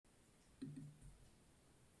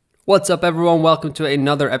What's up, everyone? Welcome to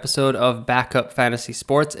another episode of Backup Fantasy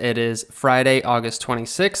Sports. It is Friday, August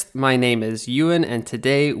 26th. My name is Ewan, and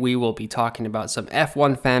today we will be talking about some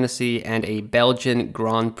F1 fantasy and a Belgian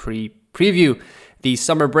Grand Prix preview. The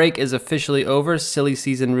summer break is officially over. Silly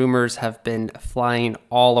season rumors have been flying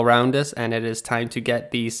all around us, and it is time to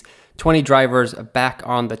get these 20 drivers back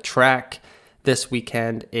on the track this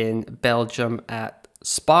weekend in Belgium at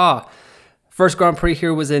Spa. First Grand Prix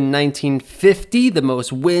here was in 1950. The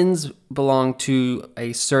most wins belong to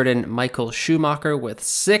a certain Michael Schumacher with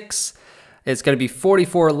 6. It's going to be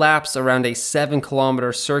 44 laps around a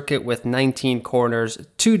 7-kilometer circuit with 19 corners,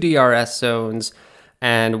 2 DRS zones,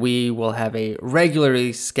 and we will have a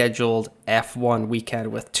regularly scheduled F1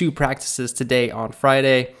 weekend with 2 practices today on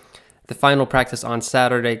Friday, the final practice on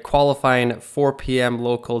Saturday, qualifying at 4 p.m.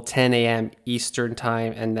 local, 10 a.m. Eastern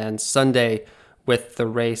time, and then Sunday with the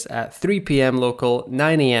race at 3 p.m. local,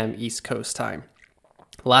 9 a.m. East Coast time.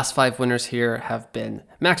 The last 5 winners here have been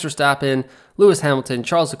Max Verstappen, Lewis Hamilton,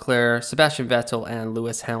 Charles Leclerc, Sebastian Vettel, and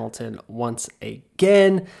Lewis Hamilton once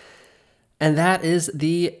again. And that is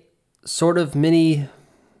the sort of mini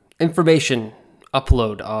information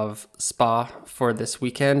upload of Spa for this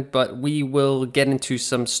weekend. But we will get into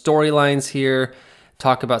some storylines here,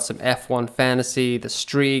 talk about some F1 fantasy, the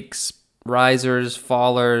streaks, risers,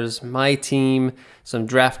 fallers, my team, some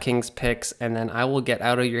DraftKings picks, and then I will get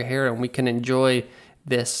out of your hair and we can enjoy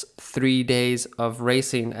this 3 days of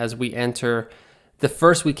racing as we enter the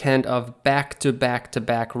first weekend of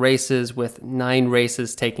back-to-back-to-back races, with 9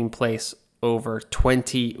 races taking place over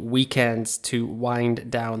 20 weekends to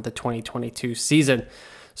wind down the 2022 season.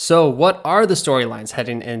 So what are the storylines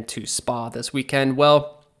heading into Spa this weekend?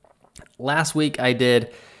 Well, last week I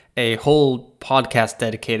did a whole podcast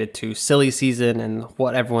dedicated to silly season and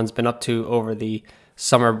what everyone's been up to over the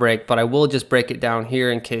summer break, but I will just break it down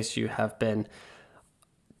here in case you have been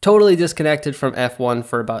totally disconnected from F1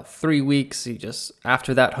 for about 3 weeks.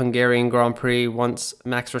 After that Hungarian Grand Prix, once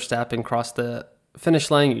Max Verstappen crossed the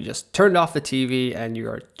finish line, you just turned off the TV and you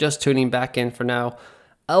are just tuning back in for now.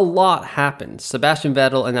 A lot happened. Sebastian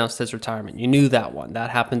Vettel announced his retirement. You knew that one.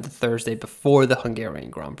 That happened the Thursday before the Hungarian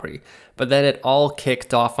Grand Prix. But then it all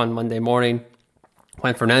kicked off on Monday morning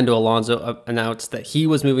when Fernando Alonso announced that he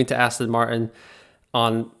was moving to Aston Martin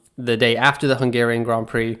on the day after the Hungarian Grand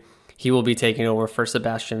Prix. He will be taking over for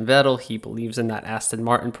Sebastian Vettel. He believes in that Aston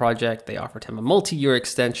Martin project. They offered him a multi-year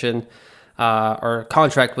extension or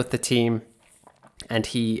contract with the team, and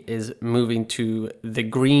he is moving to the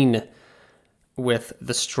green with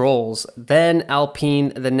the Strolls. Then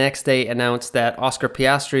Alpine the next day announced that Oscar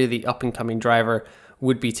Piastri, the up-and-coming driver,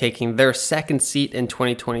 would be taking their second seat in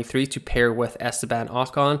 2023 to pair with Esteban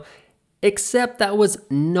Ocon, except that was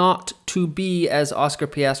not to be, as Oscar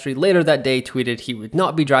Piastri later that day tweeted he would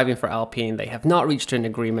not be driving for Alpine. They have not reached an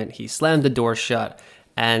agreement. He slammed the door shut,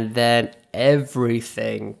 and then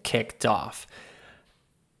everything kicked off.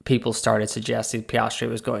 People started suggesting Piastri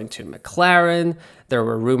was going to McLaren. There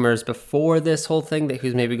were rumors before this whole thing that he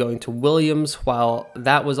was maybe going to Williams. While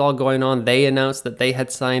that was all going on, they announced that they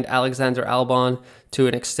had signed Alexander Albon to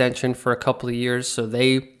an extension for a couple of years, so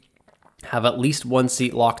they have at least one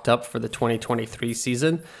seat locked up for the 2023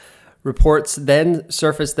 season. Reports then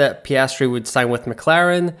surfaced that Piastri would sign with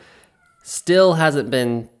McLaren. Still hasn't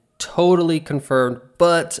been totally confirmed,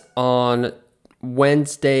 but on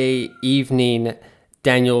Wednesday evening,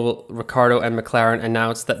 Daniel Ricciardo and McLaren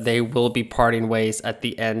announced that they will be parting ways at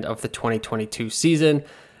the end of the 2022 season.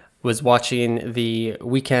 Was watching the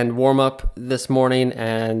weekend warm-up this morning,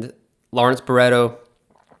 and Lawrence Barretto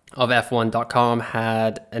of F1.com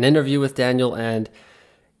had an interview with Daniel, and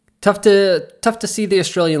tough to see the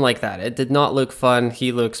Australian like that. It did not look fun.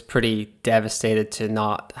 He looks pretty devastated to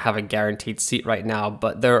not have a guaranteed seat right now,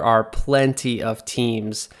 but there are plenty of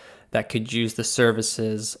teams that could use the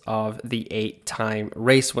services of the 8-time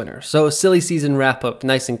race winner. So silly season wrap up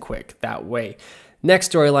nice and quick that way. Next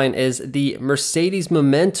storyline is the Mercedes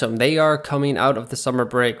momentum. They are coming out of the summer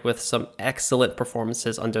break with some excellent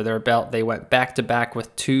performances under their belt. They went back to back with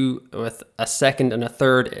a second and a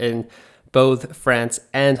third in both France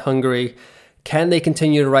and Hungary. Can they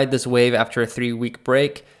continue to ride this wave after a 3-week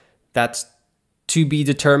break? That's to be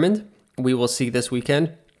determined. We will see this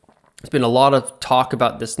weekend. There's been a lot of talk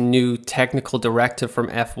about this new technical directive from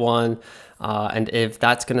F1 and if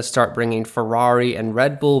that's going to start bringing Ferrari and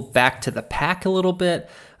Red Bull back to the pack a little bit.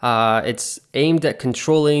 It's aimed at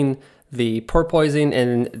controlling the porpoising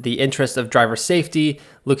in the interest of driver safety.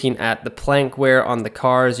 Looking at the plank wear on the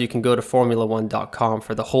cars, you can go to Formula1.com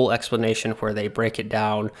for the whole explanation where they break it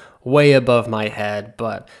down way above my head.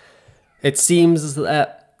 But it seems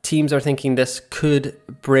that teams are thinking this could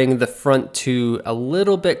bring the front two a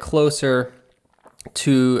little bit closer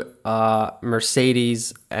to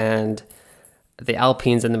Mercedes and the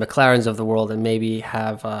Alpines and the McLarens of the world, and maybe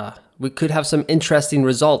we could have some interesting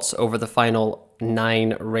results over the final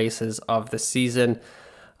 9 races of the season.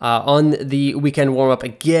 On the weekend warm-up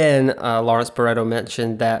again, Lawrence Barretto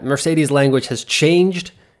mentioned that Mercedes' language has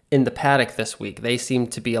changed in the paddock this week. They seem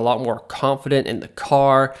to be a lot more confident in the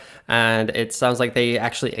car, and it sounds like they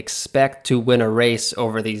actually expect to win a race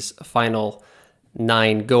over these final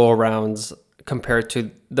 9 go-arounds compared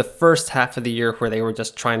to the first half of the year where they were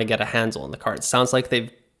just trying to get a handle on the car. It sounds like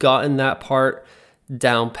they've gotten that part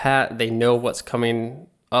down pat. They know what's coming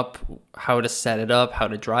up, how to set it up, how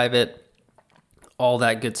to drive it, all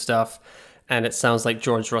that good stuff. And it sounds like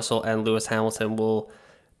George Russell and Lewis Hamilton will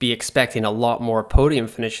be expecting a lot more podium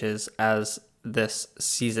finishes as this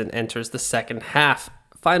season enters the second half.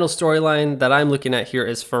 Final storyline that I'm looking at here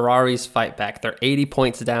is Ferrari's fight back. They're 80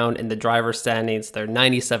 points down in the driver standings. They're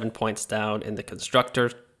 97 points down in the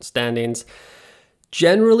constructor standings.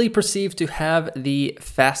 Generally perceived to have the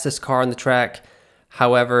fastest car on the track.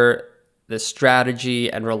 However, the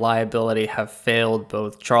strategy and reliability have failed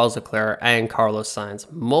both Charles Leclerc and Carlos Sainz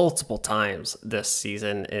multiple times this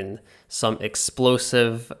season in some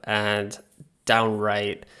explosive and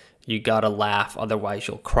downright you gotta laugh, otherwise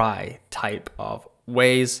you'll cry type of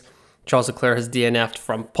ways. Charles Leclerc has DNF'd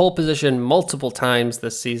from pole position multiple times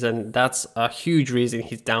this season. That's a huge reason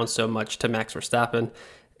he's down so much to Max Verstappen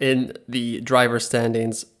in the driver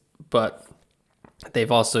standings, but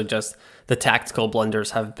they've also the tactical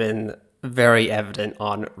blunders have been very evident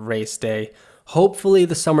on race day. Hopefully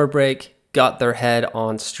the summer break got their head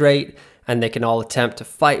on straight and they can all attempt to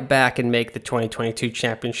fight back and make the 2022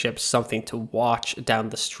 championship something to watch down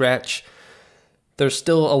the stretch. There's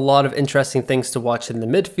still a lot of interesting things to watch in the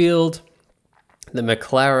midfield. The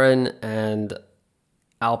McLaren and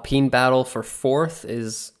Alpine battle for 4th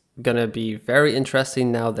is going to be very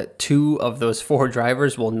interesting now that 2 of those 4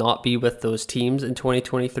 drivers will not be with those teams in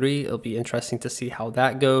 2023. It'll be interesting to see how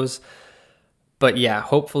that goes. But yeah,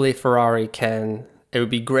 hopefully Ferrari it would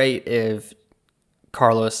be great if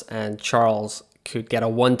Carlos and Charles could get a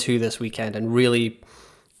 1-2 this weekend and really,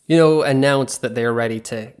 announce that they're ready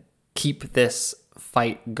to keep this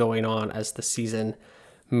fight going on as the season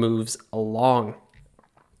moves along.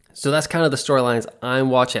 So that's kind of the storylines I'm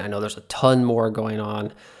watching. I know there's a ton more going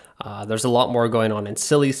on. There's a lot more going on in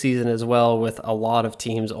silly season as well, with a lot of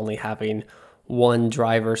teams only having 1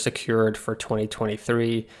 driver secured for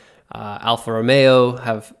 2023. Alfa Romeo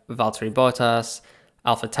have Valtteri Bottas.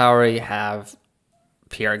 AlphaTauri have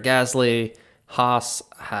Pierre Gasly. Haas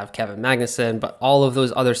have Kevin Magnussen. But all of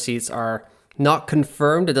those other seats are not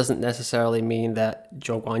confirmed. It doesn't necessarily mean that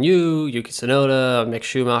Zhou Guanyu, Yuki Tsunoda, Mick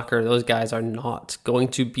Schumacher, those guys are not going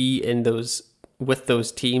to be with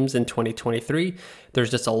those teams in 2023.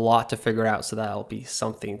 There's just a lot to figure out, so that'll be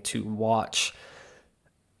something to watch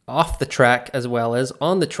off the track as well as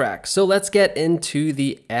on the track. So let's get into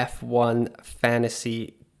the F1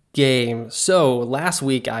 fantasy game. So last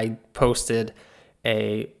week I posted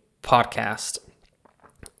a podcast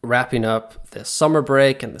wrapping up the summer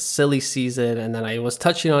break and the silly season, and then I was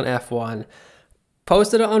touching on F1,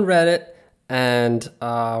 posted it on Reddit, and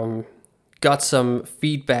got some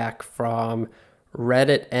feedback from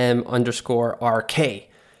Reddit M_RK,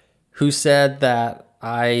 who said that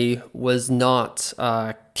I was not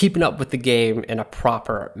keeping up with the game in a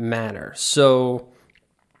proper manner. So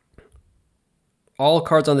all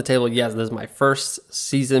cards on the table. Yes, this is my first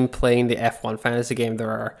season playing the F1 fantasy game. There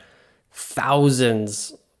are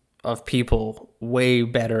thousands of people way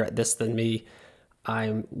better at this than me.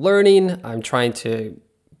 I'm learning. I'm trying to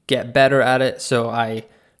get better at it. So I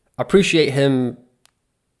appreciate him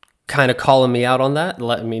kind of calling me out on that,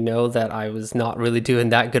 letting me know that I was not really doing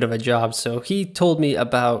that good of a job. So he told me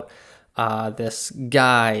about this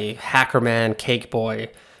guy, Hackerman Cakeboy,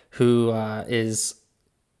 who is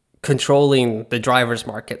controlling the driver's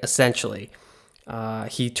market, essentially.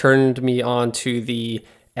 He turned me on to the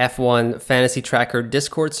F1 Fantasy Tracker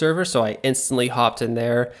Discord server, so I instantly hopped in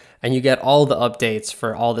there, and you get all the updates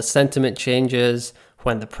for all the sentiment changes,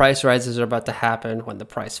 when the price rises are about to happen, when the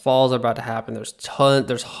price falls are about to happen.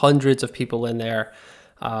 There's hundreds of people in there,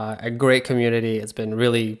 a great community. It's been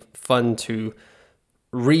really fun to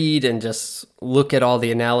read and just look at all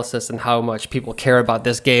the analysis and how much people care about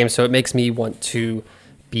this game. So it makes me want to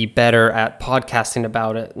be better at podcasting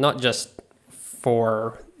about it, not just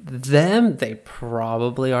for them. They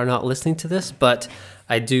probably are not listening to this, but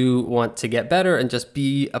I do want to get better and just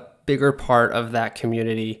be a bigger part of that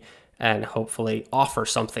community and hopefully offer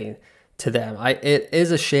something to them. It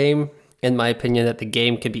is a shame in my opinion, that the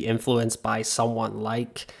game can be influenced by someone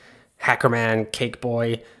like Hackerman,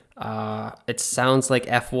 Cakeboy. It sounds like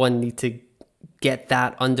F1 need to get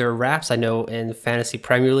that under wraps. I know in Fantasy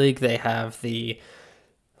Premier League, they have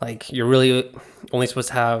you're really only supposed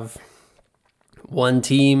to have one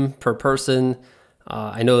team per person.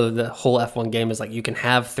 I know the whole F1 game is like you can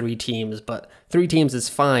have 3 teams, but 3 teams is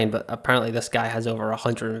fine. But apparently this guy has over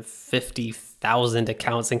 150,000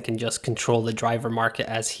 accounts and can just control the driver market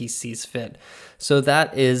as he sees fit. So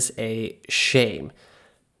that is a shame.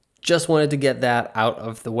 Just wanted to get that out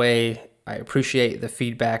of the way. I appreciate the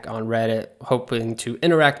feedback on Reddit, hoping to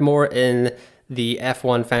interact more in the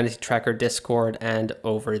F1 Fantasy Tracker Discord and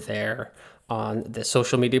over there on the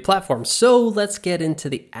social media platforms. So let's get into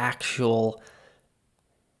the actual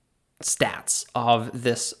stats of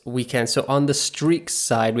this weekend. So on the streaks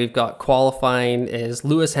side, we've got qualifying is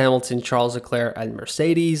Lewis Hamilton, Charles Leclerc, and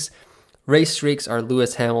Mercedes. Race streaks are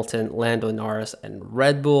Lewis Hamilton, Lando Norris, and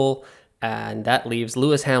Red Bull. And that leaves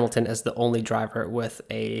Lewis Hamilton as the only driver with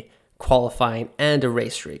a qualifying and a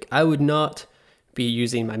race streak. I would not be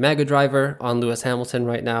using my Mega Driver on Lewis Hamilton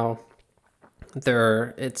right now.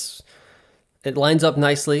 It lines up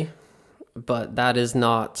nicely, but that is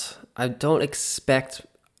not, I'm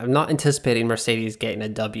not anticipating Mercedes getting a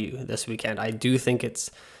W this weekend. I do think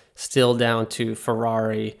it's still down to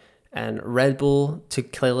Ferrari and Red Bull to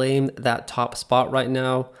claim that top spot right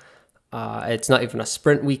now. It's not even a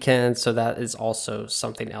sprint weekend, so that is also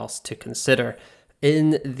something else to consider.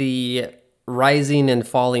 In the rising and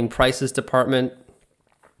falling prices department,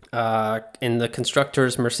 in the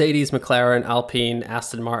constructors, Mercedes, McLaren, Alpine,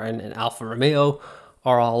 Aston Martin, and Alfa Romeo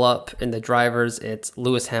are all up. In the drivers, it's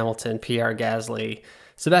Lewis Hamilton, Pierre Gasly,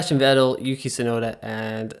 Sebastian Vettel, Yuki Tsunoda,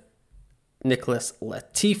 and Nicholas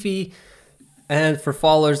Latifi. And for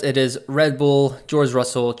fallers, it is Red Bull, George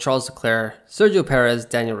Russell, Charles Leclerc, Sergio Perez,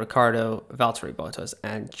 Daniel Ricciardo, Valtteri Bottas,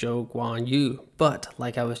 and Zhou Guanyu. But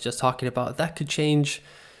like I was just talking about, that could change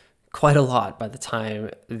quite a lot by the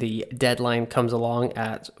time the deadline comes along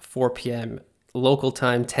at 4 p.m. local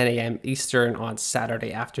time, 10 a.m. Eastern on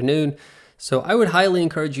Saturday afternoon. So I would highly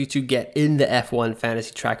encourage you to get in the F1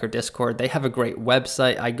 Fantasy Tracker Discord. They have a great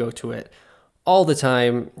website. I go to it all the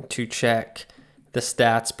time to check the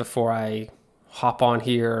stats before I hop on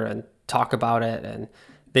here and talk about it. And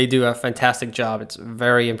they do a fantastic job. It's a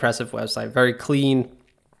very impressive website, very clean.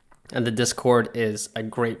 And the Discord is a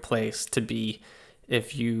great place to be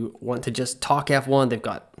if you want to just talk F1. They've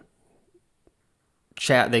got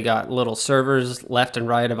chat. They got little servers left and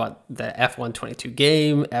right about the F1 22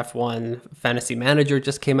 game. F1 Fantasy Manager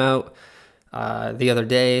just came out the other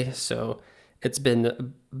day. So it's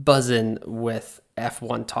been buzzing with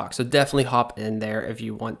F1 talk. So definitely hop in there if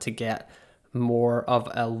you want to get more of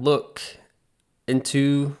a look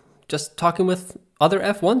into just talking with other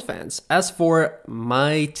F1 fans. As for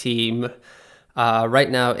my team,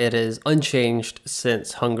 right now it is unchanged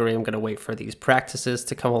since Hungary. I'm going to wait for these practices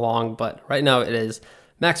to come along, but right now it is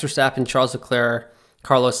Max Verstappen, Charles Leclerc,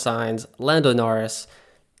 Carlos Sainz, Lando Norris,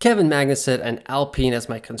 Kevin Magnussen, and Alpine as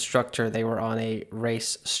my constructor. They were on a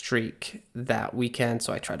race streak that weekend,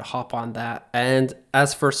 so I tried to hop on that. And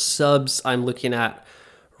as for subs, I'm looking at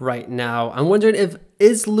right now, I'm wondering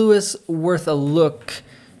is Lewis worth a look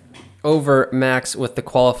over Max with the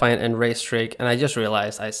qualifying and race streak? And I just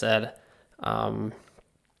realized I said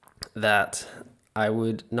that I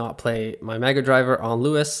would not play my Mega Driver on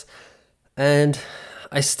Lewis, and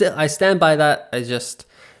I stand by that. It's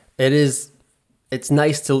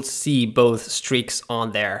nice to see both streaks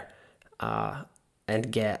on there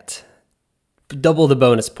and get double the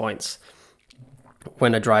bonus points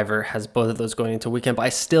when a driver has both of those going into a weekend. But I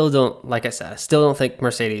still don't, like I said, I still don't think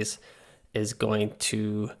Mercedes is going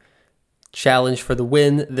to challenge for the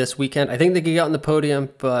win this weekend. I think they could get on the podium,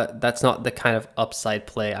 but that's not the kind of upside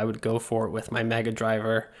play I would go for with my Mega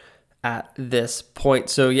Driver at this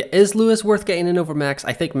point. So yeah, is Lewis worth getting in over Max?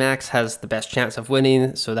 I think Max has the best chance of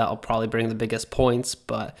winning, so that'll probably bring the biggest points.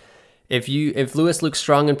 But if Lewis looks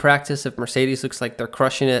strong in practice, if Mercedes looks like they're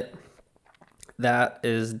crushing it, that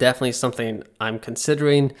is definitely something I'm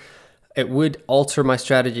considering. It would alter my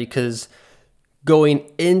strategy because going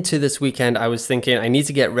into this weekend, I was thinking I need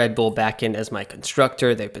to get Red Bull back in as my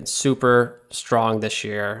constructor. They've been super strong this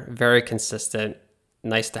year, very consistent,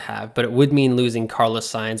 nice to have. But it would mean losing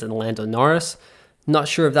Carlos Sainz and Lando Norris. Not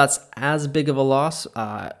sure if that's as big of a loss.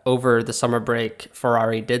 Over the summer break,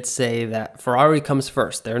 Ferrari did say that Ferrari comes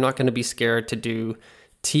first. They're not going to be scared to do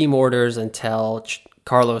team orders and tell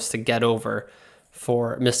Carlos to get over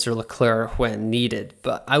for Mr. Leclerc when needed.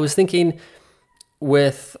 But I was thinking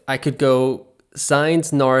I could go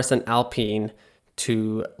Sainz, Norris, and Alpine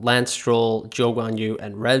to Lance Stroll, Zhou Guanyu,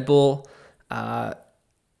 and Red Bull.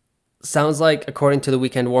 Sounds like, according to the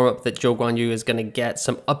weekend warm-up, that Zhou Guanyu is going to get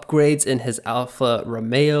some upgrades in his Alfa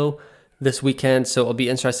Romeo this weekend, so it'll be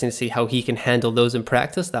interesting to see how he can handle those in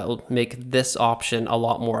practice. That will make this option a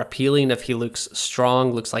lot more appealing if he looks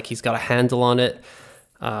strong, looks like he's got a handle on it,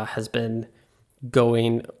 has been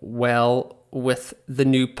going well with the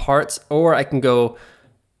new parts. Or I can go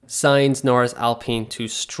Sainz, Norris, Alpine to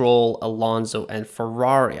Stroll, Alonso, and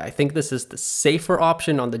Ferrari. I think this is the safer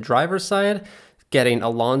option on the driver's side, getting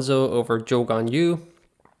Alonso over Zhou Guanyu,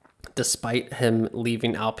 despite him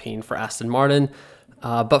leaving Alpine for Aston Martin.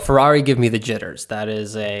 But Ferrari give me the jitters.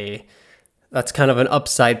 That's kind of an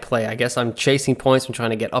upside play. I guess I'm chasing points. I'm trying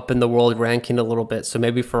to get up in the world ranking a little bit. So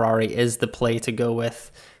maybe Ferrari is the play to go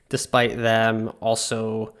with, despite them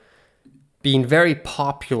also being very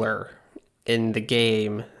popular in the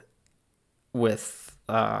game with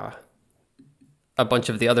a bunch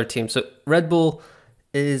of the other teams. So Red Bull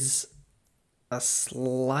is a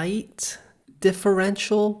slight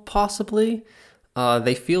differential, possibly.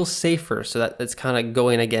 They feel safer, so that it's kind of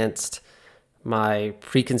going against my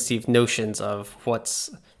preconceived notions of what's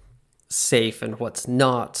safe and what's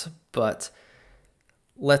not. But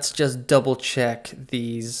let's just double check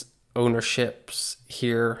these ownerships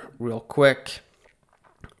here real quick.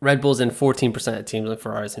 Red Bull's in 14% of teams and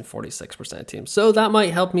Ferrari's in 46% of teams. So that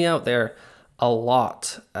might help me out there a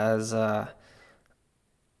lot, as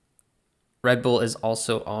Red Bull is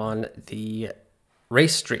also on the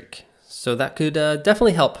race streak. So that could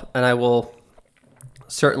definitely help, and I will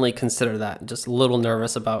certainly consider that. Just a little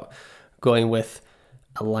nervous about going with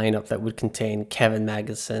a lineup that would contain Kevin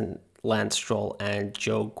Magnussen, Lance Stroll, and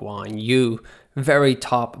Zhou Guanyu. Very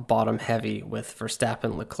top, bottom heavy with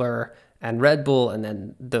Verstappen, Leclerc, and Red Bull, and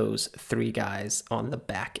then those three guys on the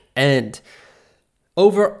back end.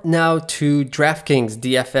 Over now to DraftKings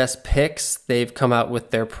DFS picks. They've come out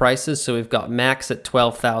with their prices. So we've got Max at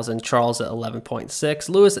 12,000, Charles at 11.6,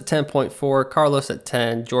 Lewis at 10.4, Carlos at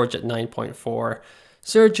 10, George at 9.4,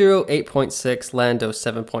 Sergio 8.6, Lando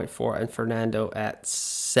 7.4, and Fernando at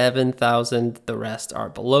 7,000. The rest are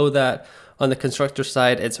below that. On the constructor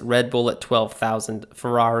side, it's Red Bull at 12,000,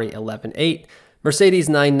 Ferrari 11.8, Mercedes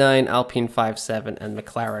 9.9, Alpine 5.7, and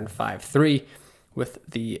McLaren 5.3, with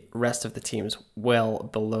the rest of the teams well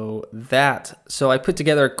below that. So I put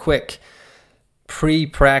together a quick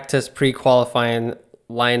pre-practice, pre-qualifying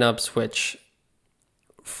lineups, which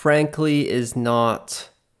frankly is not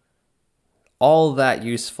all that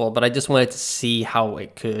useful, but I just wanted to see how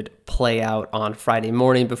it could play out on Friday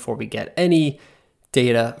morning before we get any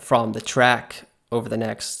data from the track over the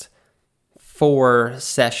next 4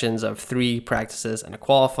 sessions of 3 practices and a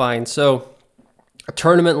qualifying. So a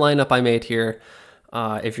tournament lineup I made here,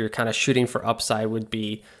 if you're kind of shooting for upside, would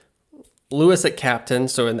be Lewis at captain.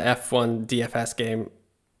 So in the F1 DFS game,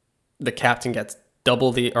 the captain gets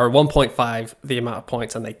double the, or 1.5 the amount of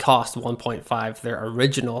points, and they cost 1.5 their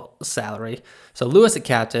original salary. So Lewis at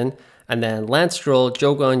captain, and then Lance Stroll,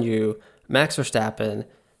 Zhou Guanyu, Max Verstappen,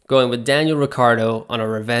 going with Daniel Ricciardo on a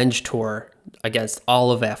revenge tour against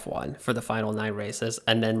all of F1 for the final 9 races,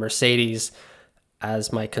 and then Mercedes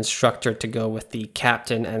as my constructor to go with the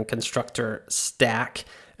captain and constructor stack.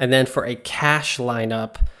 And then for a cash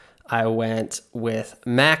lineup, I went with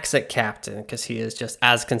Max at captain because he is just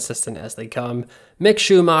as consistent as they come. Mick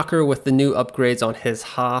Schumacher with the new upgrades on his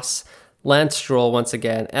Haas. Lance Stroll once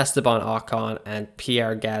again, Esteban Ocon, and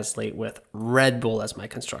Pierre Gasly with Red Bull as my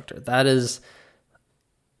constructor. That is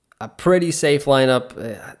a pretty safe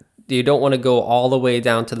lineup. You don't want to go all the way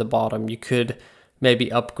down to the bottom. You could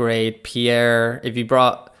maybe upgrade Pierre. If you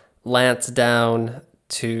brought Lance down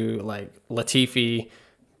to like Latifi,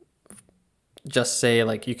 just say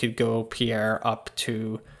like you could go Pierre up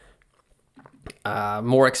to a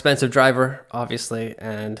more expensive driver, obviously,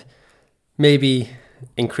 and maybe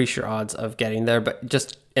increase your odds of getting there. But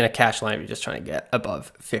just in a cash line, you're just trying to get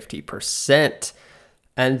above 50%.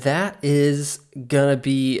 And that is going to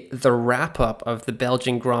be the wrap up of the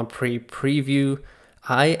Belgian Grand Prix preview.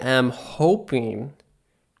 I am hoping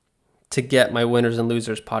to get my Winners and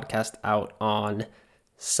Losers podcast out on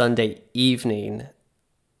Sunday evening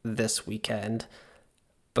this weekend,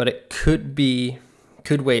 but it could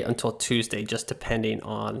wait until Tuesday, just depending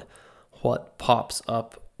on what pops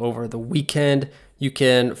up over the weekend. You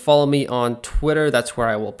can follow me on Twitter. That's where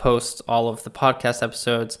I will post all of the podcast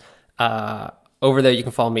episodes. Over there, you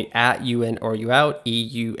can follow me at UN or You Out,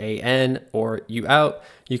 EUAN or You Out.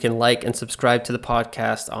 You can like and subscribe to the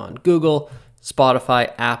podcast on Google,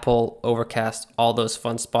 Spotify, Apple, Overcast, all those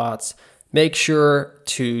fun spots. Make sure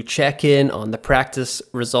to check in on the practice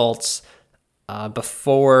results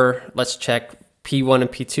before. Let's check P1 and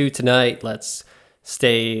P2 tonight. Let's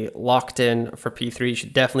stay locked in for P3. You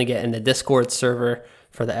should definitely get in the Discord server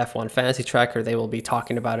for the F1 Fantasy Tracker. They will be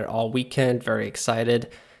talking about it all weekend. Very excited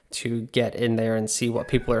to get in there and see what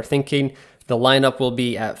people are thinking. The lineup will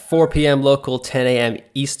be at 4 p.m. local, 10 a.m.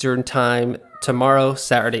 Eastern time tomorrow,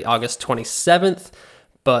 Saturday, August 27th.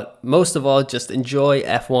 But most of all, just enjoy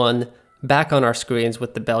F1 back on our screens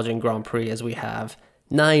with the Belgian Grand Prix, as we have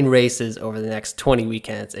 9 races over the next 20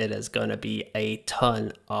 weekends. It is going to be a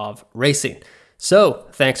ton of racing. So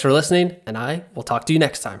thanks for listening, and I will talk to you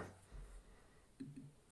next time.